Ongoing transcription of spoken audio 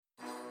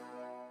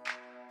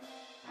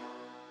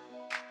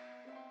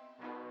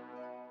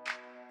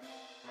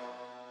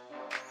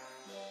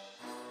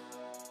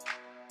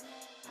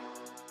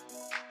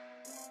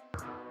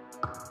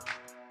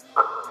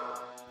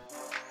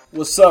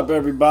What's up,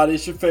 everybody?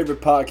 It's your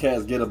favorite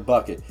podcast, Get a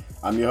Bucket.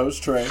 I'm your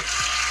host, Trey.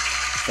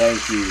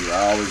 Thank you.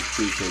 I always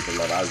appreciate the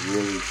love. I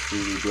really,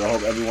 truly do. I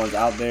hope everyone's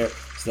out there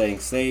staying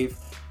safe,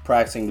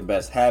 practicing the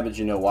best habits,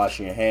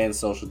 washing your hands,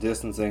 social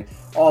distancing,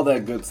 all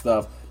that good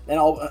stuff. And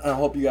I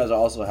hope you guys are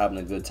also having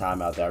a good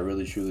time out there. I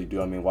really, truly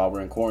do. I mean, while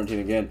we're in quarantine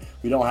again,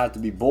 we don't have to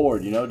be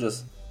bored,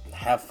 just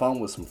have fun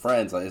with some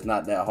friends. Like, it's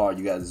not that hard.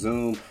 You got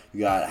Zoom,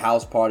 you got a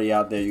house party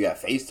out there, you got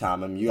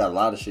FaceTime. I mean, you got a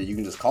lot of shit. You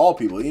can just call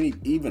people,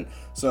 even.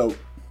 So,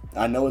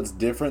 I know it's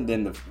different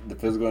than the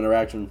physical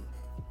interaction.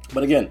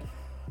 But again,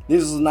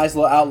 these are some nice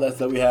little outlets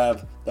that we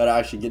have that are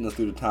actually getting us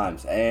through the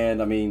times.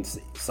 And, I mean,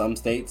 some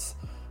states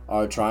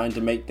are trying to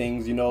make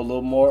things, a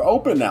little more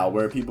open now,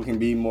 where people can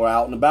be more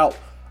out and about.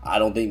 I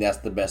don't think that's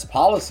the best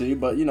policy,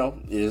 but,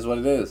 it is what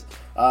it is.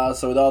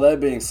 So with all that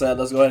being said,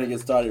 let's go ahead and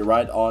get started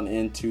right on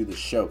into the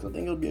show, because I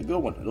think it'll be a good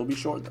one. It'll be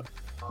short, though.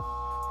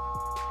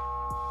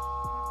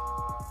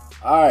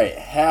 All right,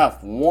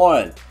 half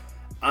one.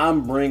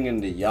 I'm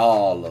bringing to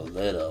y'all a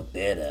little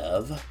bit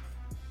of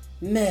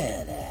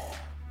meta.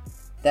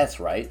 That's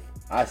right,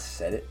 I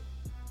said it.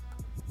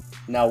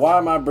 Now, why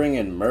am I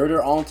bringing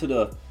murder onto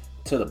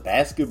the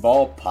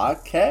basketball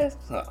podcast?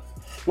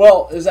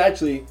 Well, it's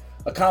actually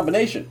a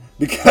combination,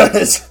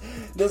 because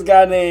this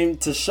guy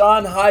named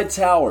Tashawn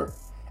Hightower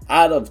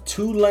out of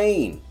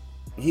Tulane,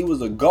 he was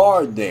a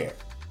guard there.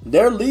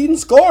 Their leading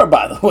scorer,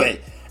 by the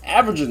way,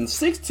 averaging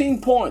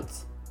 16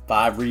 points,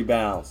 5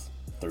 rebounds,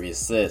 3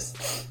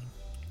 assists.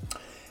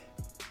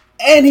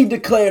 And he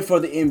declared for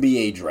the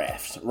NBA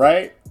draft,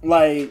 right?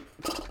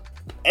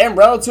 And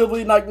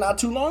relatively, not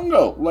too long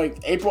ago,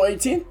 April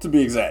 18th to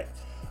be exact.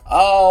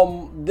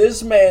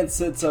 This man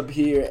sits up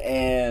here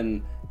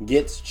and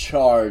gets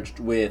charged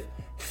with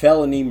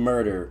felony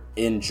murder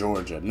in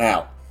Georgia.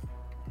 Now,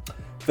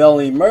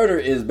 felony murder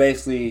is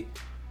basically,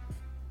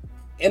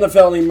 in a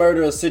felony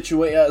murder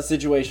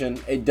situation,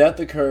 a death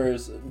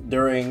occurs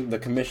during the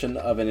commission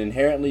of an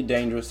inherently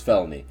dangerous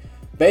felony.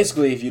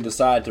 Basically, if you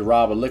decide to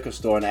rob a liquor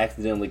store and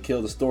accidentally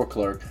kill the store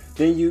clerk,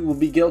 then you will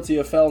be guilty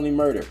of felony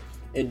murder.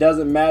 It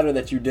doesn't matter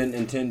that you didn't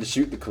intend to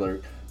shoot the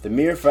clerk. The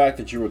mere fact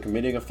that you were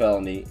committing a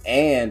felony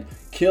and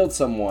killed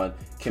someone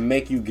can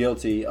make you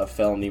guilty of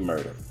felony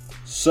murder.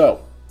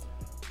 So,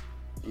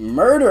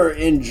 murder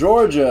in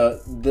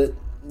Georgia,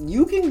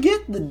 you can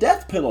get the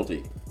death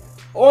penalty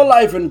or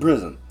life in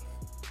prison.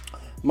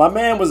 My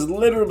man was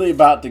literally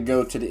about to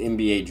go to the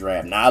NBA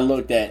draft. Now, I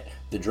looked at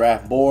the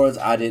draft boards.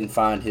 I didn't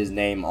find his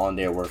name on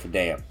there worth a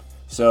damn.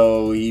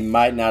 So, he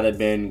might not have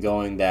been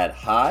going that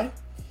high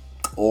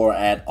or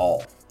at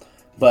all.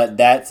 But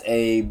that's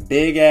a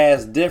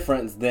big-ass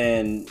difference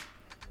than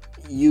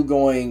you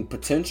going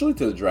potentially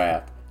to the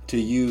draft to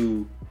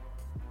you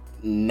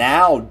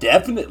now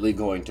definitely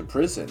going to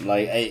prison.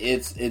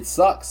 It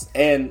sucks.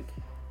 And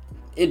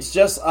it's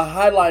just a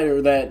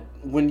highlighter that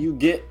when you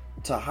get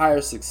to higher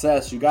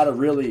success, you got to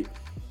really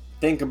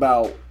think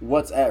about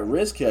what's at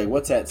risk here,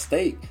 what's at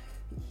stake.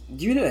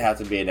 You didn't have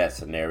to be in that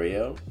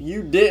scenario.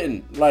 You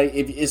didn't.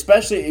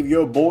 Especially if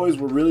your boys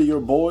were really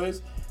your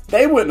boys,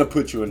 they wouldn't have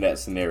put you in that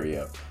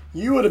scenario.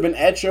 You would have been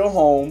at your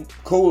home,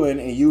 cooling,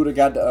 and you would have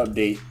got the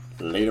update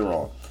later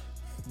on.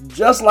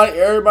 Just like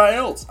everybody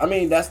else. I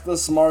mean, that's the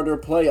smarter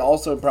play.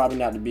 Also, probably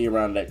not to be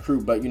around that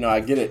crew, but, I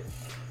get it.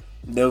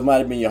 Those might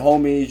have been your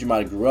homies. You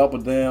might have grew up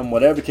with them.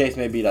 Whatever the case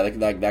may be,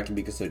 that can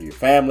be considered your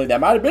family. That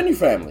might have been your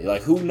family.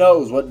 Who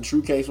knows what the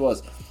true case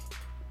was.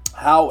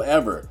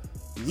 However,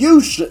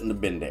 you shouldn't have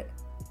been there.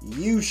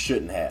 You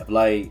shouldn't have.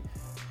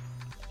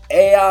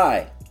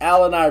 AI,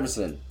 Allen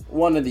Iverson,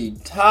 one of the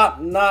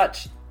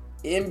top-notch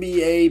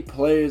NBA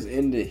players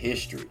in the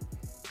history,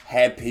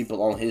 had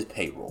people on his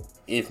payroll,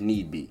 if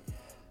need be.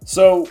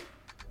 So,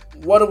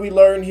 what do we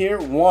learn here?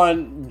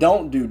 One,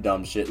 don't do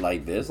dumb shit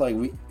like this.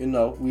 We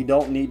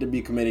don't need to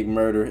be committing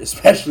murder,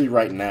 especially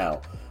right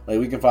now.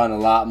 We can find a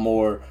lot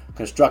more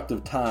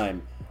constructive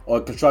time or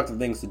constructive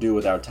things to do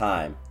with our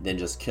time than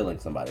just killing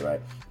somebody,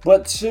 right?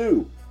 But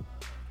two,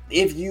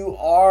 if you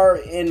are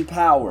in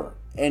power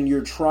and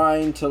you're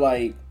trying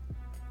to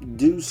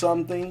do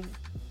something,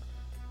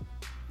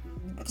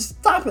 just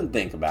stop and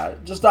think about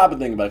it.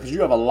 Because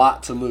you have a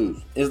lot to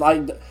lose. It's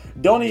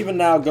don't even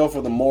now go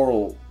for the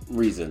moral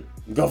reason.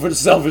 Go for the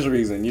selfish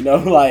reason,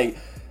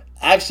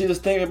 actually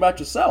just think about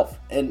yourself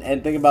and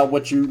think about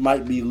what you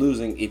might be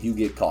losing if you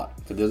get caught.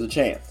 Because there's a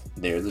chance.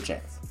 There's a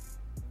chance.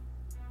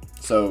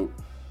 So,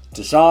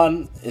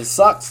 Tashawn, it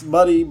sucks,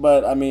 buddy,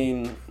 but I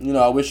mean,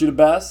 I wish you the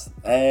best,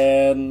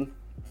 and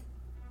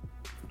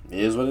it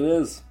is what it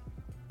is.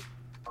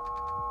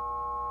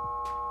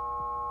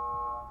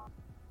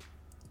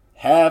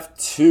 Half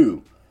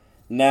two.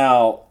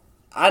 Now,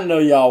 I know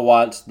y'all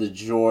watched the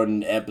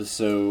Jordan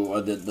episode,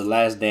 or the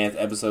Last Dance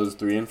episodes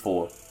 3 and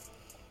 4.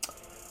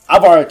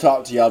 I've already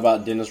talked to y'all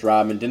about Dennis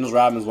Rodman. Dennis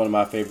Rodman is one of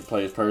my favorite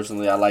players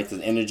personally. I like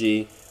his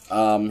energy.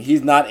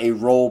 He's not a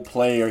role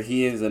player.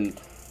 He is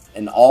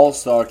an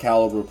all-star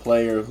caliber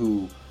player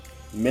who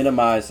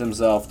minimize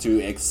himself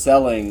to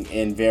excelling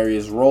in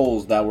various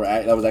roles that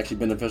was actually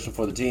beneficial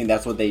for the team.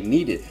 That's what they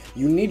needed.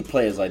 You need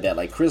players like that,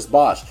 like Chris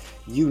Bosh.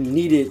 You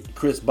needed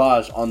Chris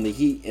Bosh on the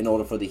Heat in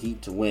order for the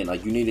Heat to win.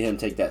 Like, you needed him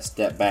to take that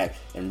step back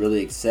and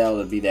really excel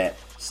and be that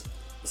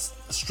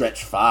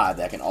stretch five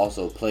that can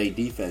also play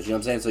defense. You know what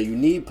I'm saying? So you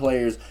need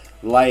players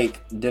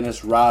like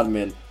Dennis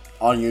Rodman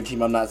on your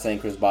team. I'm not saying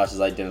Chris Bosh is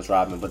like Dennis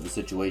Rodman, but the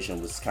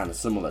situation was kind of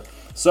similar.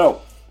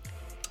 So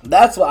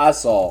that's what I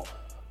saw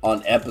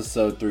on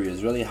episode 3,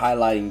 is really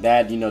highlighting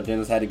that. You know,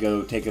 Dennis had to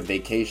go take a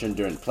vacation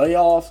during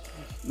playoffs.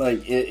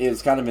 Like,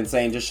 it's kind of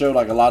insane. Just showed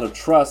like a lot of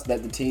trust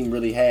that the team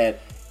really had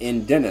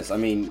in Dennis. I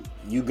mean,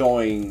 you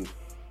going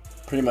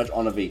pretty much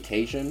on a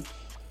vacation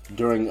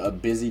during a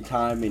busy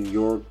time in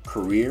your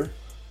career,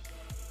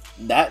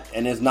 that,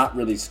 and it's not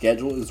really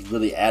scheduled, it's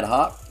really ad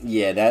hoc.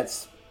 Yeah,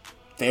 that's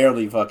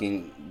fairly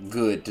fucking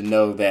good to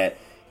know that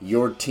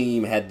your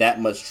team had that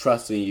much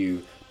trust in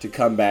you to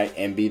come back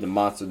and be the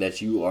monster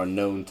that you are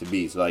known to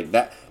be. So like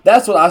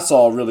that's what I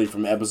saw really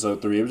from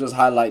episode 3. It was just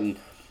highlighting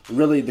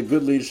really the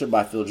good leadership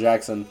by Phil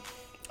Jackson,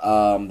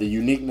 the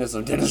uniqueness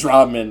of Dennis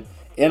Rodman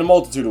in a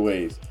multitude of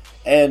ways,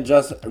 and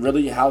just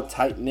really how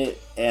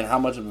tight-knit and how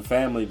much of a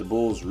family the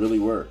Bulls really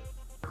were.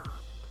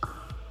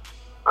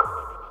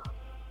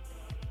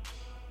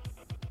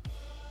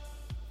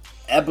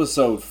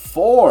 Episode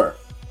 4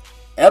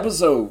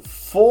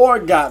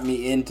 got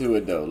me into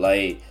it though.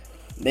 Like,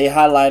 they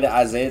highlighted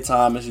Isaiah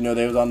Thomas. You know,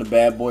 they was on the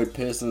Bad Boy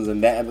Pistons,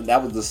 and that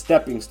was the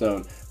stepping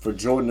stone for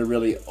Jordan to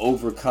really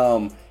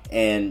overcome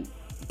and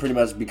pretty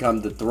much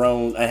become the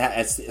throne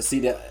and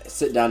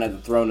sit down at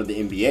the throne of the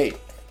NBA.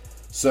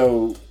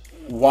 So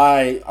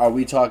why are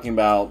we talking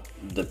about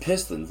the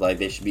Pistons? Like,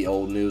 they should be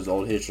old news,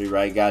 old history,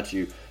 right? Got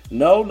you.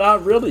 No,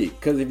 not really.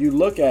 Because if you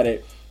look at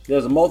it,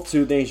 there's a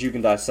multitude of things you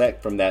can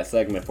dissect from that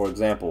segment. For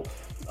example,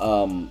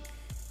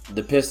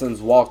 the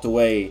Pistons walked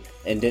away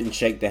and didn't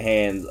shake the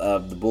hands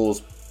of the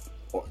Bulls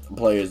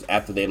players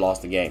after they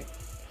lost the game.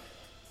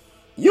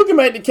 You can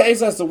make the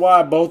case as to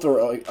why both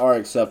are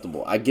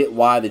acceptable. I get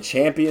why the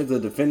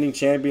defending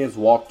champions,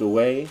 walked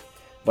away,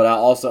 but I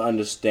also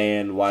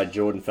understand why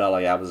Jordan felt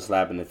like I was a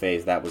slap in the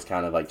face. That was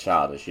kind of like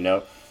childish, you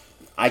know?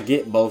 I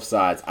get both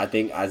sides. I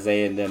think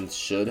Isaiah and them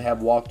should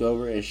have walked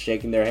over and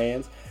shaken their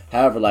hands.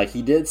 However, like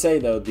he did say,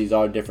 though, these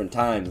are different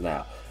times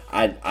now.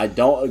 I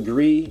don't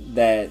agree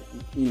that,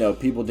 you know,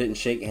 people didn't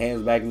shake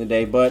hands back in the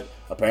day, but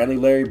apparently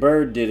Larry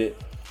Bird did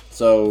it.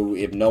 So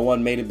if no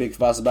one made a big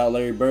fuss about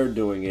Larry Bird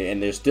doing it,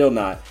 and they're still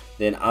not,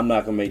 then I'm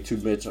not going to make too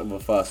much of a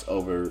fuss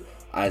over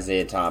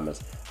Isaiah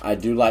Thomas. I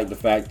do like the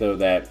fact, though,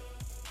 that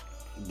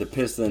the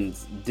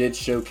Pistons did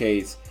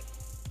showcase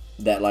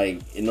that, like,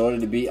 in order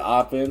to be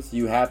offense,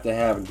 you have to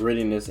have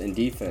grittiness and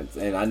defense.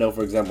 And I know,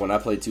 for example, when I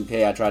play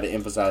 2K, I try to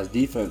emphasize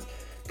defense,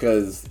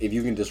 because if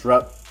you can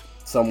disrupt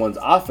someone's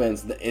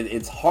offense,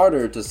 it's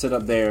harder to sit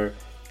up there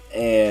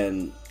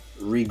and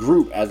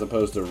regroup as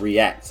opposed to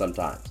react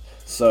sometimes.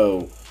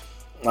 So,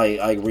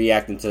 like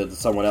reacting to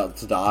someone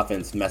else, to the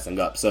offense messing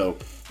up. So,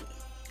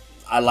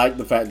 I like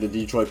the fact that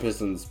Detroit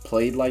Pistons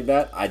played like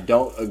that. I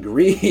don't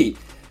agree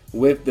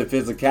with the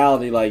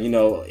physicality, like, you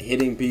know,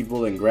 hitting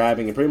people and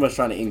grabbing and pretty much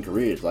trying to end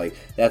careers. Like,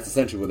 that's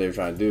essentially what they were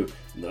trying to do,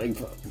 like,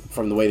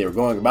 from the way they were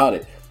going about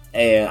it.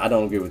 And I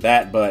don't agree with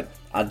that, but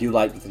I do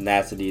like the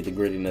tenacity, the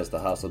grittiness, the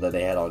hustle that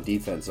they had on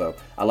defense. So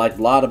I liked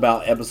a lot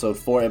about episode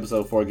 4.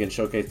 Episode 4 again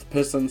showcased the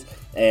Pistons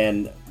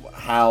and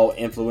how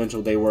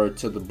influential they were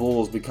to the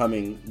Bulls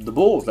becoming the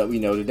Bulls that we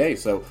know today.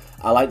 So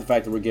I like the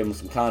fact that we're giving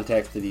some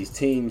context to these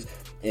teams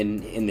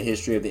in the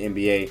history of the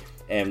NBA,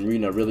 and, you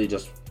know, really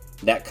just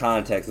that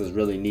context is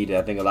really needed.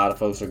 I think a lot of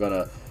folks are going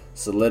to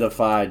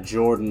solidify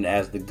Jordan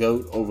as the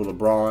GOAT over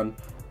LeBron,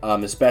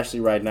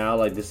 especially right now.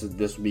 Like, this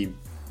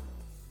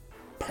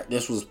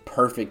was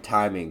perfect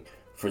timing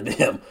for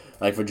them.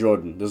 Like, for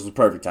Jordan, this was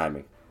perfect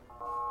timing.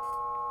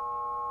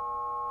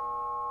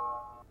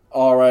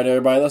 All right,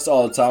 everybody, that's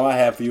all the time I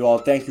have for you all.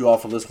 Thank you all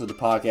for listening to the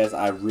podcast.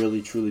 I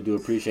really, truly do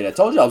appreciate it. I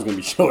told you I was going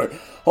to be short.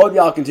 Hope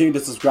y'all continue to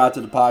subscribe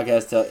to the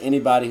podcast. Tell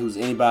anybody who's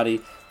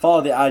anybody. Follow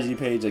the IG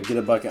page at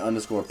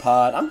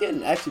GetABucket_pod. I'm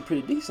getting actually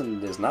pretty decent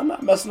at this, and I'm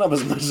not messing up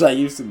as much as I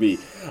used to be.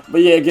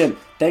 But yeah, again,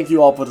 thank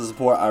you all for the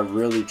support. I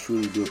really,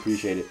 truly do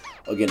appreciate it.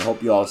 Again,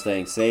 hope you all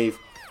staying safe.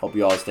 Hope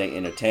you all staying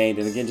entertained.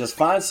 And again, just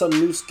find some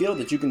new skill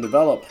that you can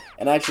develop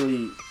and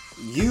actually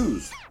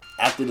use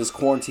after this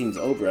quarantine's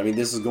over. I mean,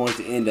 this is going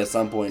to end at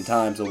some point in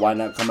time, so why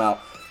not come out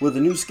with a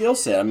new skill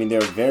set? I mean, there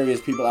are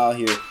various people out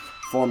here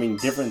forming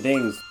different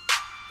things.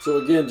 So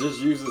again,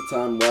 just use this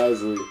time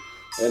wisely.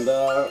 And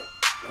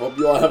hope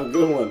you all have a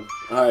good one.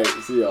 All right,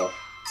 see y'all.